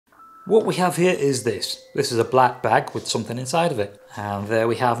What we have here is this. This is a black bag with something inside of it. And there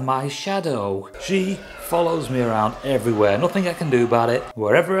we have my shadow. She follows me around everywhere. Nothing I can do about it.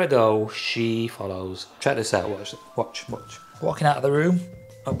 Wherever I go, she follows. Check this out, watch. Walking out of the room,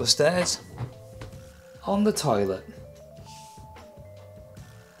 up the stairs, on the toilet.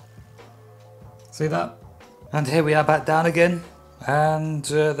 See that? And here we are back down again. And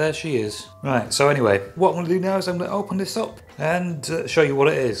there she is. Right, so anyway, what I'm going to do now is I'm going to open this up and show you what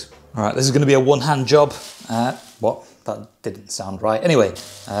it is. Alright, this is going to be a one-hand job. What? That didn't sound right. Anyway,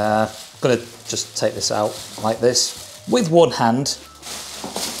 I'm going to just take this out like this with one hand.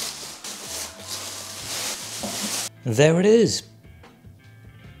 There it is.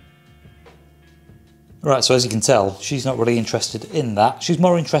 Right, so as you can tell, she's not really interested in that. She's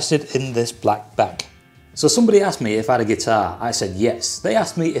more interested in this black bag. So somebody asked me if I had a guitar. I said yes. They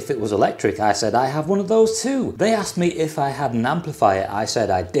asked me if it was electric. I said I have one of those too. They asked me if I had an amplifier. I said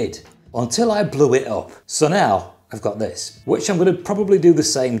I did. Until I blew it up. So now I've got this, which I'm going to probably do the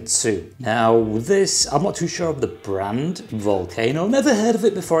same too. Now this, I'm not too sure of the brand, Volcano. Never heard of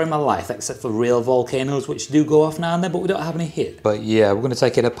it before in my life, except for real volcanoes, which do go off now and then, but we don't have any here. But yeah, we're going to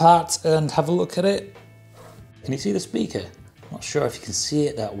take it apart and have a look at it. Can you see the speaker? Not sure if you can see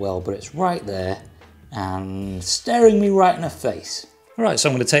it that well, but it's right there and staring me right in the face. Alright, so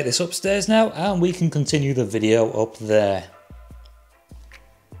I'm going to take this upstairs now and we can continue the video up there.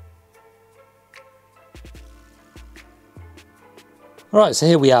 Alright, so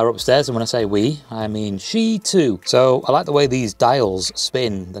here we are upstairs, and when I say we, I mean she too. So I like the way these dials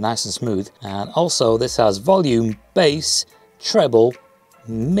spin, they're nice and smooth. And also this has volume, bass, treble,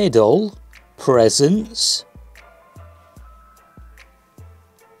 middle, presence.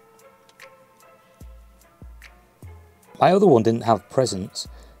 My other one didn't have presence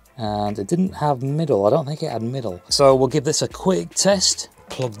and it didn't have middle. I don't think it had middle. So we'll give this a quick test.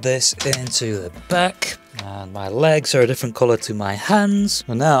 Plug this into the back and my legs are a different colour to my hands.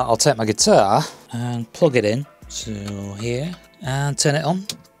 And now I'll take my guitar and plug it in to here and turn it on.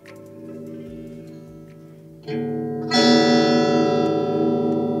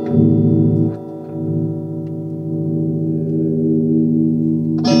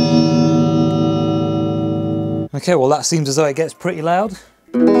 Okay, well that seems as though it gets pretty loud.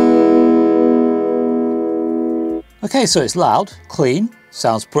 Okay, so it's loud, clean,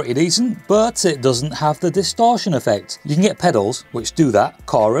 sounds pretty decent, but it doesn't have the distortion effect. You can get pedals which do that,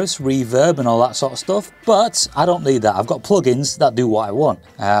 chorus, reverb and all that sort of stuff, but I don't need that. I've got plugins that do what I want.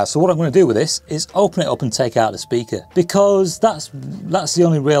 So what I'm going to do with this is open it up and take out the speaker, because that's the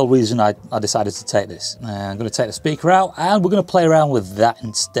only real reason I decided to take this. I'm going to take the speaker out and we're going to play around with that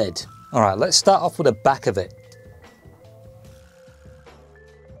instead. Alright, let's start off with the back of it.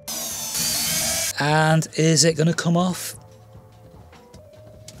 And is it going to come off?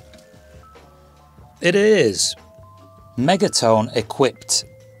 It is. Megatone equipped.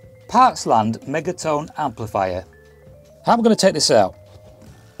 Parksland Megatone amplifier. How am I going to take this out?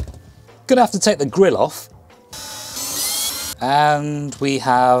 Going to have to take the grill off. And we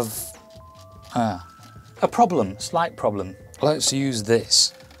have a problem, slight problem. Let's use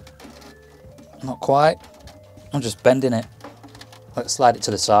this. Not quite. I'm just bending it. Let's slide it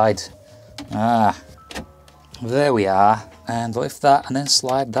to the side. There we are, and lift that and then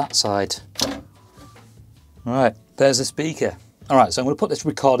slide that side. Right, there's the speaker. Alright, so I'm going to put this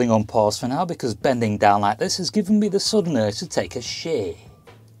recording on pause for now because bending down like this has given me the sudden urge to take a shit.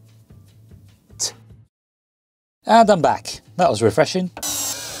 And I'm back. That was refreshing.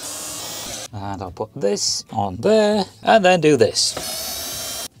 And I'll put this on there and then do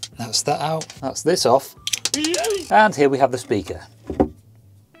this. That's that out, that's this off. And here we have the speaker.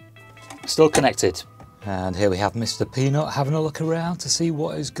 Still connected. And here we have Mr. Peanut having a look around to see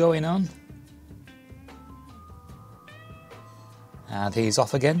what is going on. And he's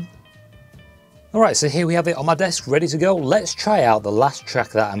off again. Alright, so here we have it on my desk, ready to go. Let's try out the last track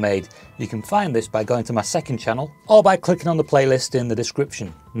that I made. You can find this by going to my second channel or by clicking on the playlist in the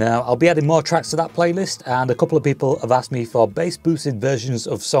description. Now, I'll be adding more tracks to that playlist, and a couple of people have asked me for bass boosted versions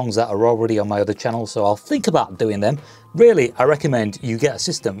of songs that are already on my other channel, so I'll think about doing them. Really, I recommend you get a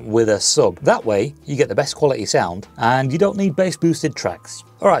system with a sub. That way, you get the best quality sound and you don't need bass boosted tracks.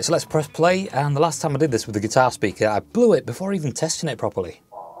 Alright, so let's press play, and the last time I did this with the guitar speaker, I blew it before even testing it properly.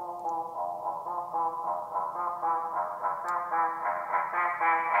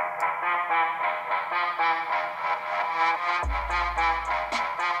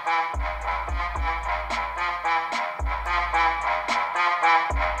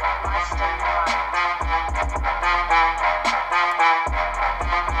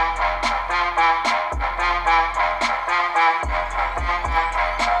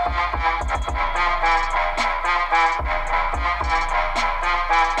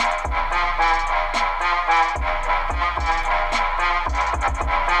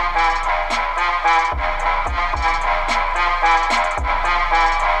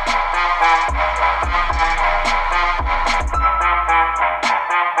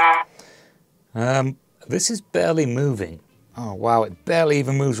 This is barely moving. Oh wow, it barely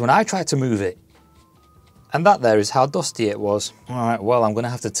even moves when I try to move it. And that there is how dusty it was. Alright, well I'm going to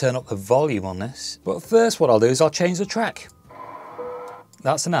have to turn up the volume on this. But first what I'll do is I'll change the track.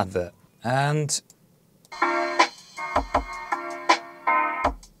 That's an advert. And...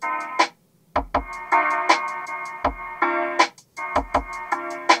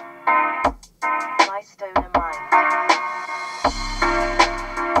 My stoner mind.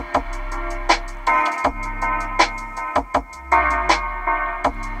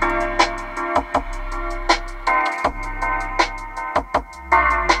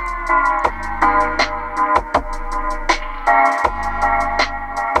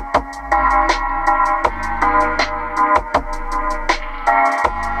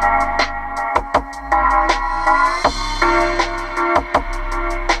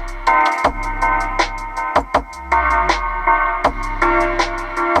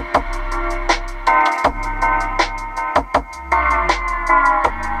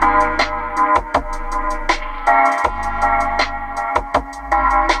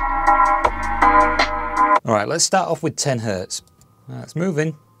 Alright, let's start off with 10 Hertz. That's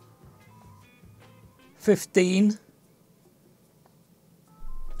moving. 15.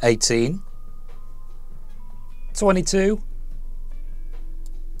 18. 22.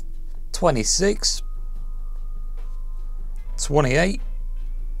 26. 28.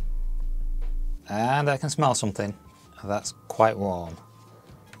 And I can smell something. That's quite warm.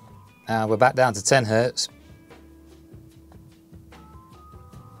 And we're back down to 10 Hertz.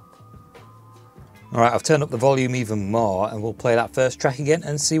 Alright, I've turned up the volume even more and we'll play that first track again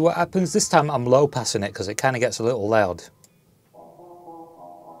and see what happens. This time I'm low passing it because it kind of gets a little loud.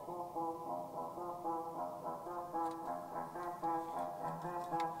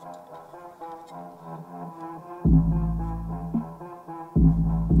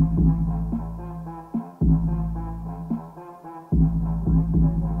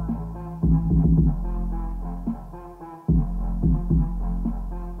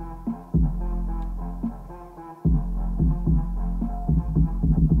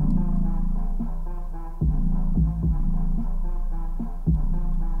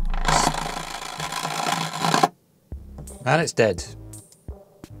 And it's dead.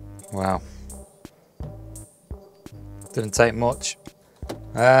 Wow. Didn't take much.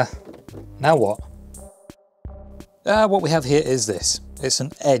 Now what? What we have here is this. It's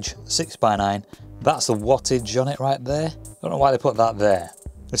an Edge 6x9. That's the wattage on it right there. Don't know why they put that there.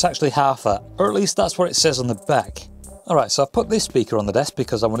 It's actually half that, or at least that's what it says on the back. Alright, so I've put this speaker on the desk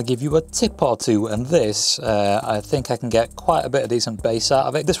because I want to give you a tip or two, and this, I think I can get quite a bit of decent bass out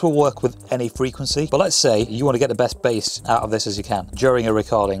of it. This will work with any frequency, but let's say you want to get the best bass out of this as you can during a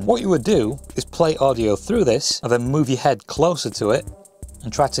recording. What you would do is play audio through this, and then move your head closer to it,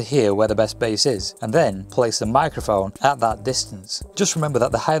 and try to hear where the best bass is, and then place the microphone at that distance. Just remember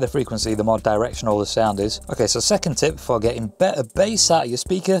that the higher the frequency, the more directional the sound is. Okay, so second tip for getting better bass out of your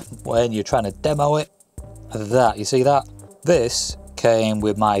speaker when you're trying to demo it, that, you see that? This came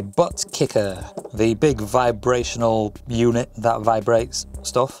with my butt kicker, the big vibrational unit that vibrates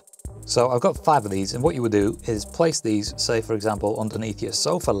stuff. So I've got 5 of these, and what you would do is place these, say for example, underneath your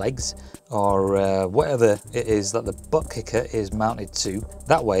sofa legs, or whatever it is that the butt kicker is mounted to.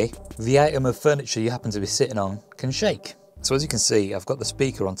 That way, the item of furniture you happen to be sitting on can shake. So as you can see, I've got the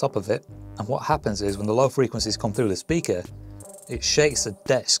speaker on top of it, and what happens is when the low frequencies come through the speaker, it shakes the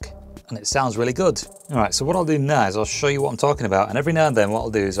desk. And it sounds really good. Alright, so what I'll do now is I'll show you what I'm talking about, and every now and then what I'll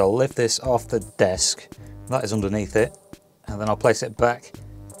do is I'll lift this off the desk, that is underneath it, and then I'll place it back,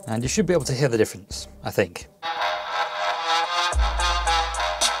 and you should be able to hear the difference, I think.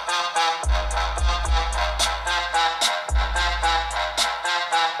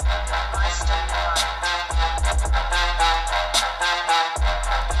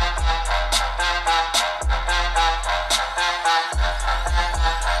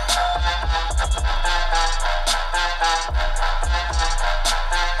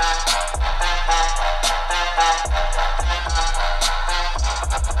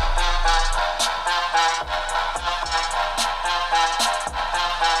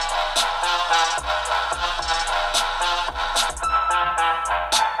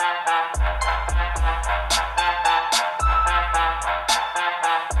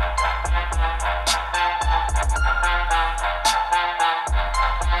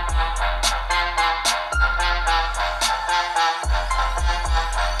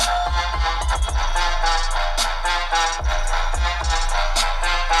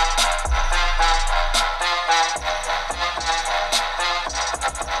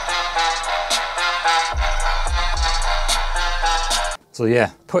 So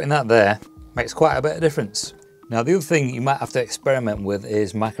yeah, putting that there, Makes quite a bit of difference. Now the other thing you might have to experiment with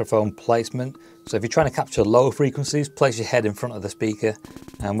is microphone placement. So if you're trying to capture low frequencies, place your head in front of the speaker,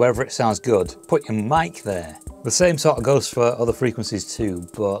 and wherever it sounds good, put your mic there. The same sort of goes for other frequencies too,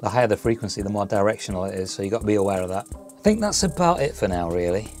 but the higher the frequency, the more directional it is, so you've got to be aware of that. I think that's about it for now,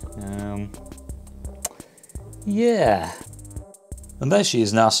 really. Yeah. And there she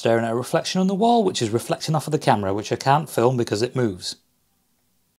is now staring at a reflection on the wall, which is reflecting off of the camera, which I can't film because it moves.